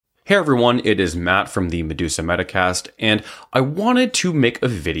Hey everyone, it is Matt from the Medusa Metacast, and I wanted to make a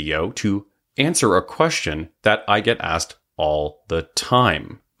video to answer a question that I get asked all the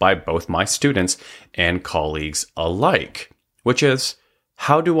time by both my students and colleagues alike, which is,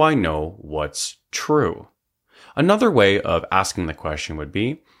 how do I know what's true? Another way of asking the question would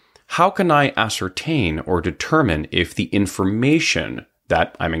be, how can I ascertain or determine if the information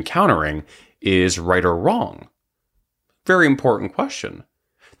that I'm encountering is right or wrong? Very important question.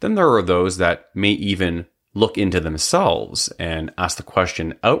 Then there are those that may even look into themselves and ask the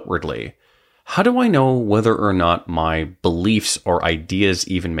question outwardly, how do I know whether or not my beliefs or ideas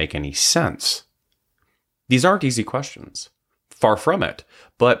even make any sense? These aren't easy questions. Far from it.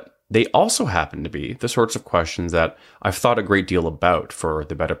 But they also happen to be the sorts of questions that I've thought a great deal about for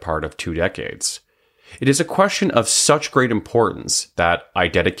the better part of 2 decades. It is a question of such great importance that I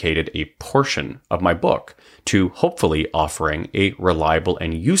dedicated a portion of my book to hopefully offering a reliable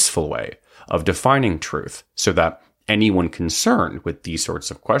and useful way of defining truth so that anyone concerned with these sorts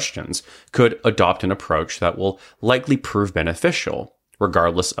of questions could adopt an approach that will likely prove beneficial,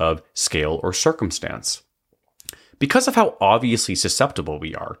 regardless of scale or circumstance. Because of how obviously susceptible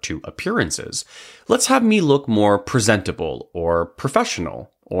we are to appearances, let's have me look more presentable or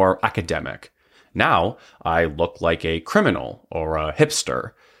professional or academic. Now, I look like a criminal or a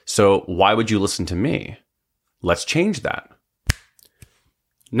hipster, so why would you listen to me? Let's change that.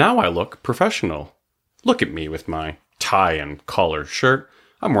 Now I look professional. Look at me with my tie and collared shirt.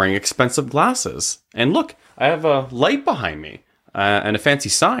 I'm wearing expensive glasses. And look, I have a light behind me and a fancy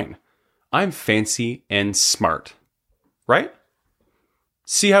sign. I'm fancy and smart. Right?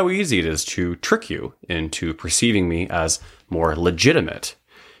 See how easy it is to trick you into perceiving me as more legitimate.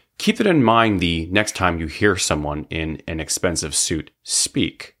 Keep it in mind the next time you hear someone in an expensive suit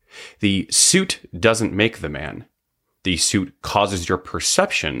speak. The suit doesn't make the man. The suit causes your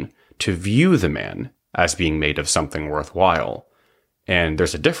perception to view the man as being made of something worthwhile. And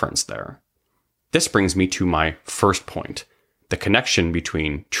there's a difference there. This brings me to my first point, the connection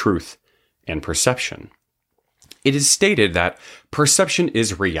between truth and perception. It is stated that perception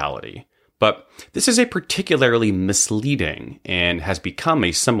is reality, but this is a particularly misleading and has become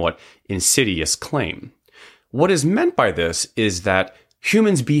a somewhat insidious claim. What is meant by this is that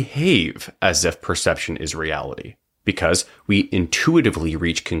humans behave as if perception is reality, because we intuitively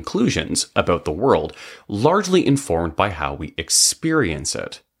reach conclusions about the world largely informed by how we experience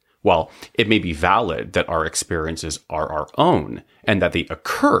it. While it may be valid that our experiences are our own and that they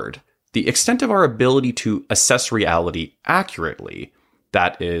occurred, the extent of our ability to assess reality accurately,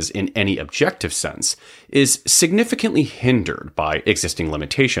 that is, in any objective sense, is significantly hindered by existing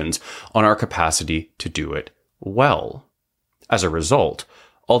limitations on our capacity to do it well. As a result,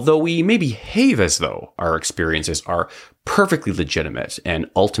 although we may behave as though our experiences are perfectly legitimate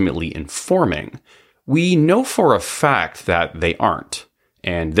and ultimately informing, we know for a fact that they aren't,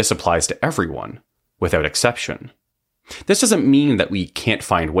 and this applies to everyone, without exception. This doesn't mean that we can't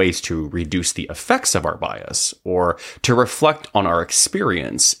find ways to reduce the effects of our bias, or to reflect on our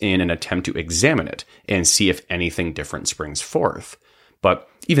experience in an attempt to examine it and see if anything different springs forth. But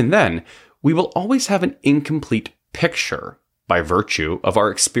even then, we will always have an incomplete picture by virtue of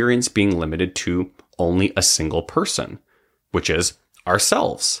our experience being limited to only a single person, which is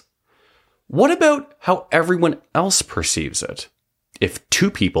ourselves. What about how everyone else perceives it? If 2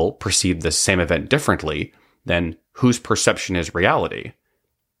 people perceive the same event differently, then whose perception is reality?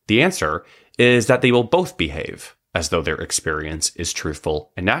 The answer is that they will both behave as though their experience is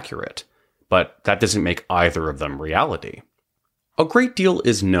truthful and accurate, but that doesn't make either of them reality. A great deal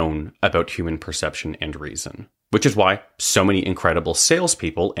is known about human perception and reason, which is why so many incredible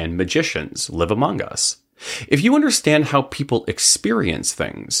salespeople and magicians live among us. If you understand how people experience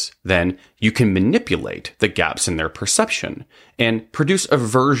things, then you can manipulate the gaps in their perception and produce a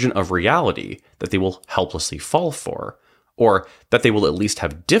version of reality that they will helplessly fall for, or that they will at least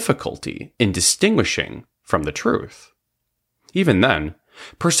have difficulty in distinguishing from the truth. Even then,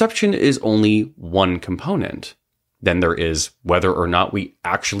 perception is only one component. Then there is whether or not we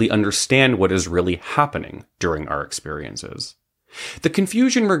actually understand what is really happening during our experiences. The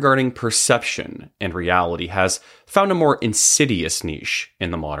confusion regarding perception and reality has found a more insidious niche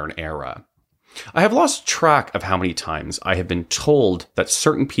in the modern era. I have lost track of how many times I have been told that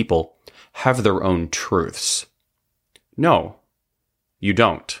certain people have their own truths. No, you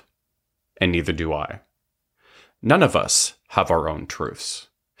don't, and neither do I. None of us have our own truths.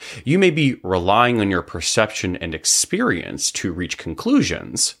 You may be relying on your perception and experience to reach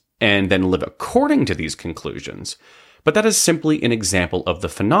conclusions, and then live according to these conclusions, but that is simply an example of the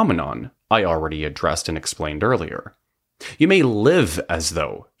phenomenon I already addressed and explained earlier. You may live as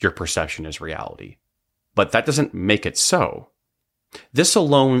though your perception is reality, but that doesn't make it so. This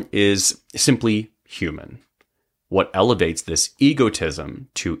alone is simply human. What elevates this egotism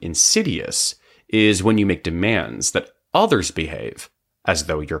to insidious is when you make demands that others behave as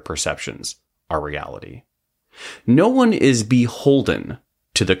though your perceptions are reality. No one is beholden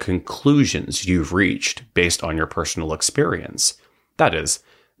to the conclusions you've reached based on your personal experience. That is,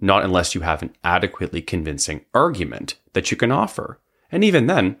 not unless you have an adequately convincing argument that you can offer. And even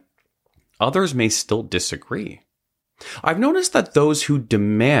then, others may still disagree. I've noticed that those who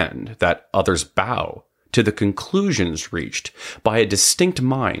demand that others bow to the conclusions reached by a distinct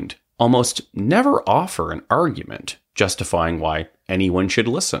mind almost never offer an argument justifying why anyone should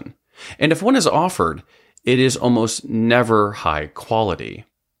listen. And if one is offered, it is almost never high quality.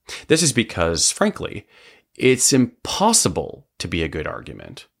 This is because, frankly, it's impossible to be a good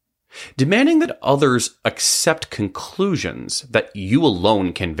argument. Demanding that others accept conclusions that you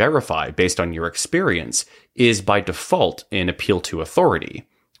alone can verify based on your experience is by default an appeal to authority,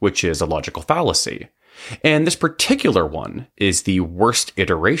 which is a logical fallacy. And this particular one is the worst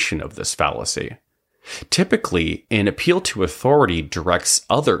iteration of this fallacy. Typically, an appeal to authority directs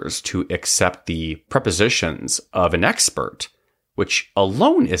others to accept the prepositions of an expert, which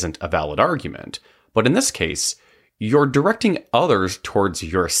alone isn't a valid argument, but in this case, you're directing others towards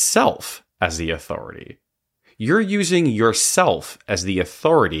yourself as the authority. You're using yourself as the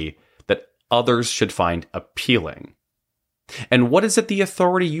authority that others should find appealing. And what is it the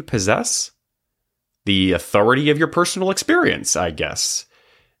authority you possess? The authority of your personal experience, I guess.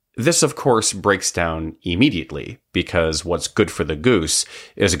 This, of course, breaks down immediately because what's good for the goose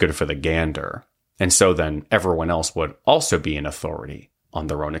is good for the gander. And so then everyone else would also be an authority on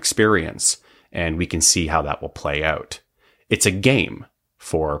their own experience. And we can see how that will play out. It's a game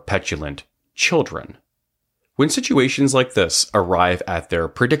for petulant children. When situations like this arrive at their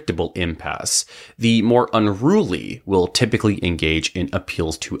predictable impasse, the more unruly will typically engage in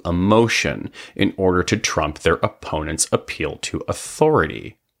appeals to emotion in order to trump their opponent's appeal to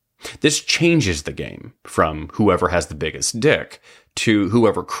authority. This changes the game from whoever has the biggest dick to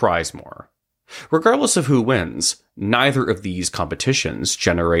whoever cries more. Regardless of who wins, neither of these competitions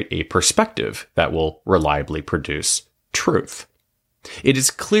generate a perspective that will reliably produce truth. It is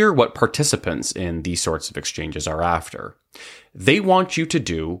clear what participants in these sorts of exchanges are after. They want you to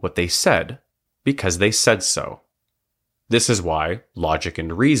do what they said because they said so. This is why logic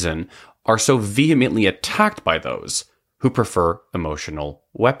and reason are so vehemently attacked by those who prefer emotional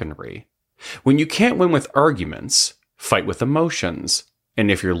weaponry. When you can't win with arguments, fight with emotions. And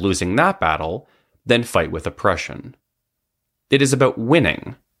if you're losing that battle, then fight with oppression. It is about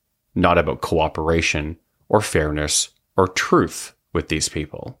winning, not about cooperation or fairness or truth with these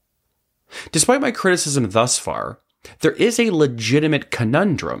people. Despite my criticism thus far, there is a legitimate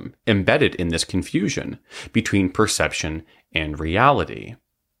conundrum embedded in this confusion between perception and reality.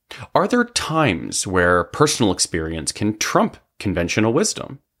 Are there times where personal experience can trump conventional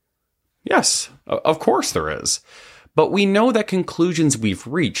wisdom? Yes, of course there is. But we know that conclusions we've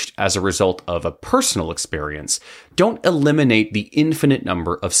reached as a result of a personal experience don't eliminate the infinite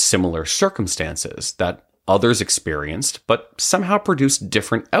number of similar circumstances that others experienced but somehow produced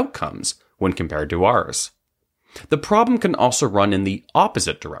different outcomes when compared to ours. The problem can also run in the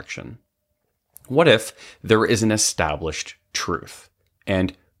opposite direction. What if there is an established truth,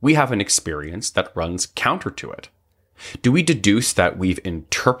 and we have an experience that runs counter to it? Do we deduce that we've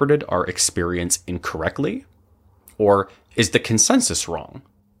interpreted our experience incorrectly? Or is the consensus wrong?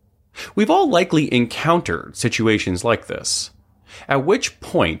 We've all likely encountered situations like this. At which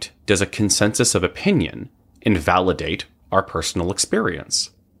point does a consensus of opinion invalidate our personal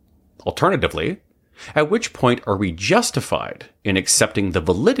experience? Alternatively, at which point are we justified in accepting the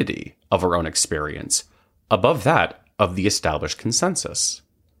validity of our own experience above that of the established consensus?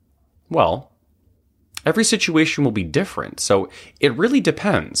 Well, every situation will be different, so it really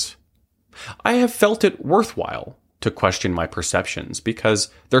depends. I have felt it worthwhile to question my perceptions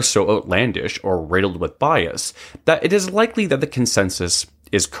because they're so outlandish or riddled with bias that it is likely that the consensus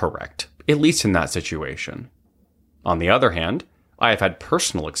is correct, at least in that situation. On the other hand, I have had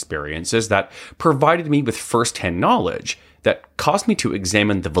personal experiences that provided me with first-hand knowledge that caused me to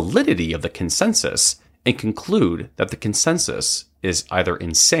examine the validity of the consensus and conclude that the consensus is either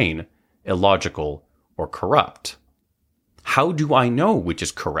insane, illogical, or corrupt. How do I know which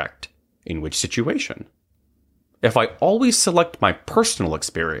is correct in which situation? If I always select my personal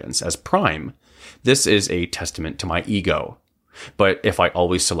experience as prime, this is a testament to my ego. But if I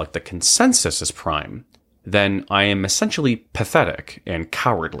always select the consensus as prime, then I am essentially pathetic and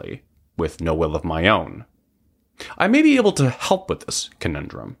cowardly, with no will of my own. I may be able to help with this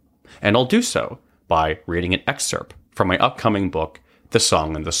conundrum, and I'll do so by reading an excerpt from my upcoming book, The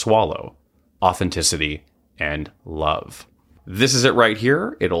Song and the Swallow: Authenticity and Love. This is it right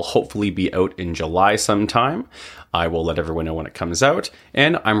here. It'll hopefully be out in July sometime. I will let everyone know when it comes out.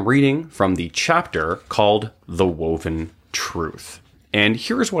 And I'm reading from the chapter called The Woven Truth. And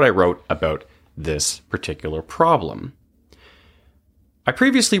here's what I wrote about this particular problem. I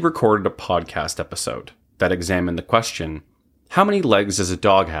previously recorded a podcast episode that examined the question, how many legs does a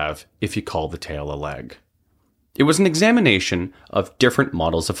dog have if you call the tail a leg? It was an examination of different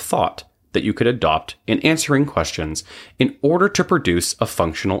models of thought that you could adopt in answering questions in order to produce a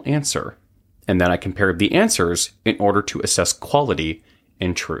functional answer. And then I compared the answers in order to assess quality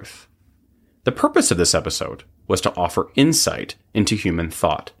and truth. The purpose of this episode was to offer insight into human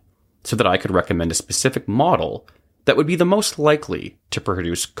thought so that I could recommend a specific model that would be the most likely to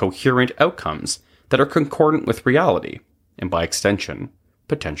produce coherent outcomes that are concordant with reality, and by extension,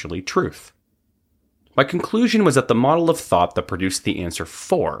 potentially truth. My conclusion was that the model of thought that produced the answer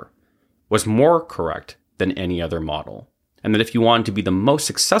 4 was more correct than any other model, and that if you wanted to be the most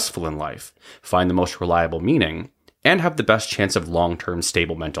successful in life, find the most reliable meaning, and have the best chance of long-term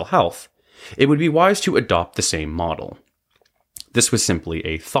stable mental health, it would be wise to adopt the same model. This was simply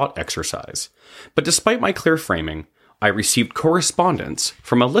a thought exercise, but despite my clear framing, I received correspondence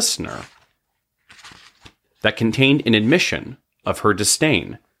from a listener that contained an admission of her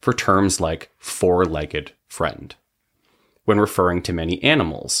disdain for terms like four-legged friend when referring to many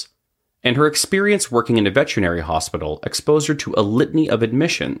animals, and her experience working in a veterinary hospital exposed her to a litany of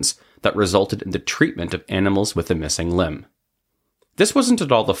admissions that resulted in the treatment of animals with a missing limb. This wasn't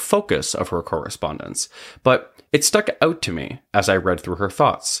at all the focus of her correspondence, but it stuck out to me as I read through her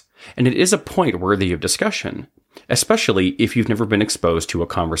thoughts, and it is a point worthy of discussion, especially if you've never been exposed to a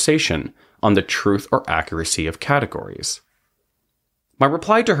conversation on the truth or accuracy of categories. My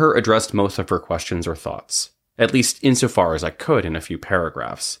reply to her addressed most of her questions or thoughts, at least insofar as I could in a few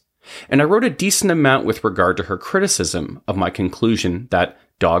paragraphs, and I wrote a decent amount with regard to her criticism of my conclusion that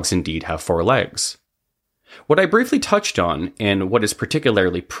dogs indeed have 4 legs. What I briefly touched on, and what is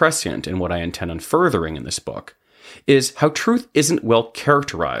particularly prescient in what I intend on furthering in this book, is how truth isn't well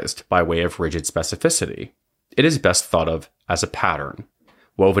characterized by way of rigid specificity. It is best thought of as a pattern,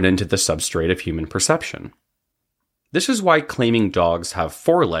 woven into the substrate of human perception. This is why claiming dogs have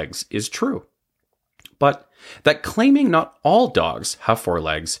 4 legs is true. But that claiming not all dogs have 4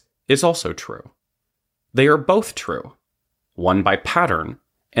 legs is also true. They are both true, one by pattern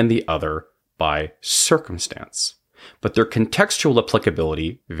and the other by circumstance, but their contextual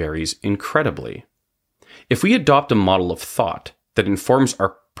applicability varies incredibly. If we adopt a model of thought that informs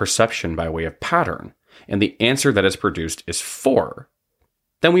our perception by way of pattern, and the answer that is produced is 4,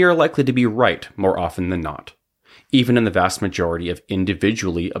 then we are likely to be right more often than not, even in the vast majority of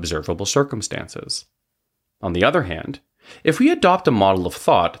individually observable circumstances. On the other hand, if we adopt a model of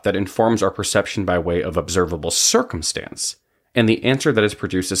thought that informs our perception by way of observable circumstance, and the answer that is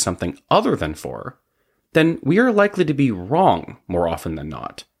produced is something other than 4, then we are likely to be wrong more often than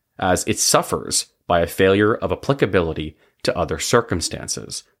not, as it suffers by a failure of applicability to other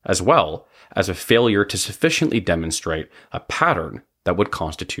circumstances, as well as a failure to sufficiently demonstrate a pattern that would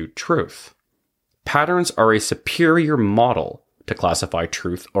constitute truth. Patterns are a superior model to classify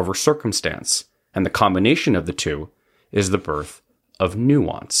truth over circumstance, and the combination of the two is the birth of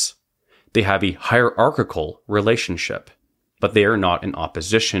nuance. They have a hierarchical relationship, but they are not in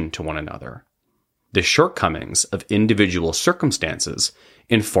opposition to one another. The shortcomings of individual circumstances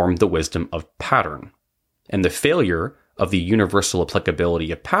inform the wisdom of pattern, and the failure of the universal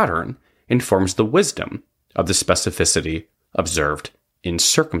applicability of pattern informs the wisdom of the specificity observed in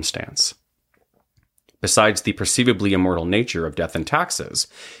circumstance. Besides the perceivably immortal nature of death and taxes,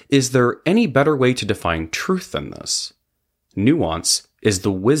 is there any better way to define truth than this? Nuance is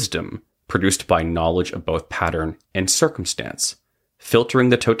the wisdom produced by knowledge of both pattern and circumstance, filtering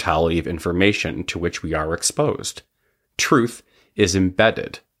the totality of information to which we are exposed. Truth is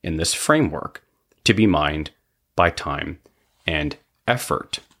embedded in this framework to be mined by time and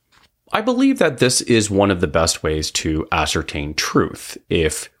effort. I believe that this is one of the best ways to ascertain truth,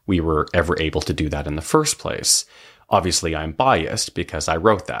 if we were ever able to do that in the first place. Obviously, I'm biased because I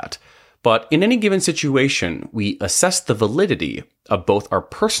wrote that. But in any given situation, we assess the validity of both our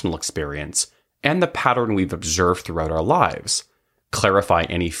personal experience and the pattern we've observed throughout our lives, clarify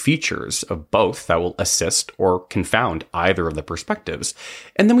any features of both that will assist or confound either of the perspectives,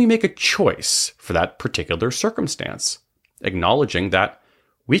 and then we make a choice for that particular circumstance, acknowledging that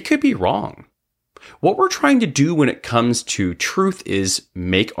we could be wrong. What we're trying to do when it comes to truth is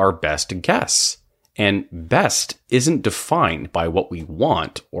make our best guess And best isn't defined by what we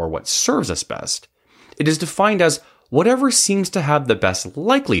want or what serves us best. It is defined as whatever seems to have the best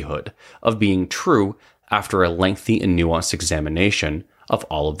likelihood of being true after a lengthy and nuanced examination of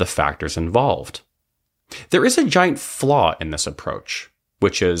all of the factors involved. There is a giant flaw in this approach,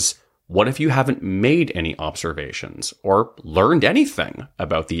 which is, what if you haven't made any observations or learned anything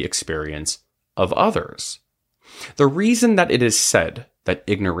about the experience of others? The reason that it is said that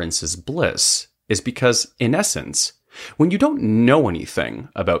ignorance is bliss is because, in essence, when you don't know anything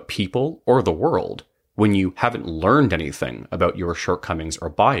about people or the world, when you haven't learned anything about your shortcomings or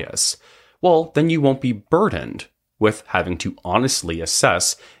bias, well, then you won't be burdened with having to honestly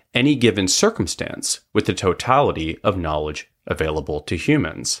assess any given circumstance with the totality of knowledge available to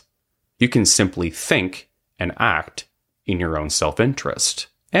humans. You can simply think and act in your own self-interest,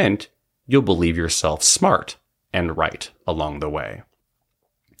 and you'll believe yourself smart and right along the way.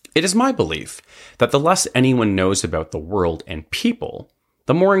 It is my belief that the less anyone knows about the world and people,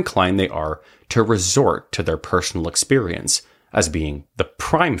 the more inclined they are to resort to their personal experience as being the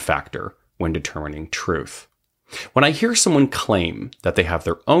prime factor when determining truth. When I hear someone claim that they have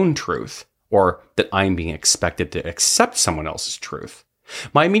their own truth, or that I'm being expected to accept someone else's truth,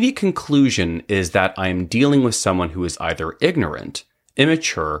 my immediate conclusion is that I am dealing with someone who is either ignorant,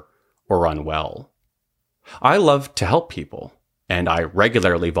 immature, or unwell. I love to help people, and I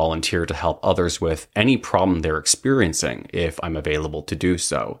regularly volunteer to help others with any problem they're experiencing if I'm available to do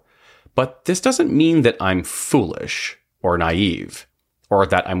so. But this doesn't mean that I'm foolish or naive, or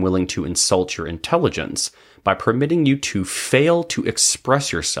that I'm willing to insult your intelligence by permitting you to fail to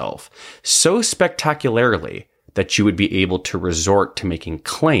express yourself so spectacularly that you would be able to resort to making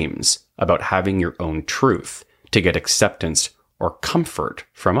claims about having your own truth to get acceptance or comfort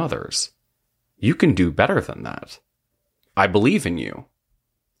from others. You can do better than that. I believe in you.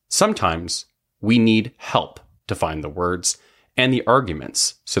 Sometimes we need help to find the words and the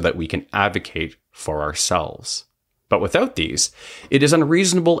arguments so that we can advocate for ourselves. But without these, it is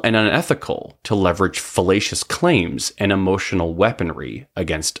unreasonable and unethical to leverage fallacious claims and emotional weaponry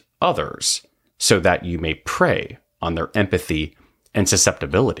against others so that you may prey on their empathy and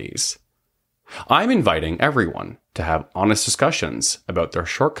susceptibilities. I'm inviting everyone to have honest discussions about their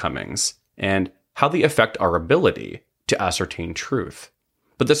shortcomings and how they affect our ability to ascertain truth.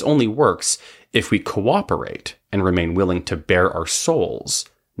 But this only works if we cooperate and remain willing to bare our souls,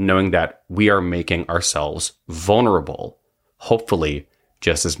 knowing that we are making ourselves vulnerable, hopefully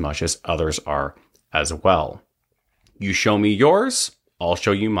just as much as others are as well. You show me yours, I'll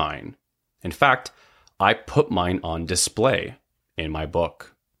show you mine. In fact, I put mine on display in my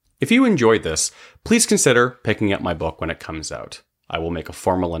book. If you enjoyed this, please consider picking up my book when it comes out. I will make a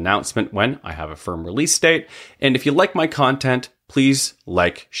formal announcement when I have a firm release date. And if you like my content, please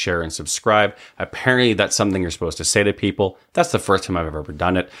like, share, and subscribe. Apparently, that's something you're supposed to say to people. That's the first time I've ever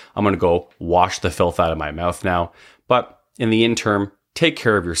done it. I'm going to go wash the filth out of my mouth now. But in the interim, take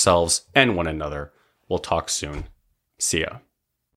care of yourselves and one another. We'll talk soon. See ya.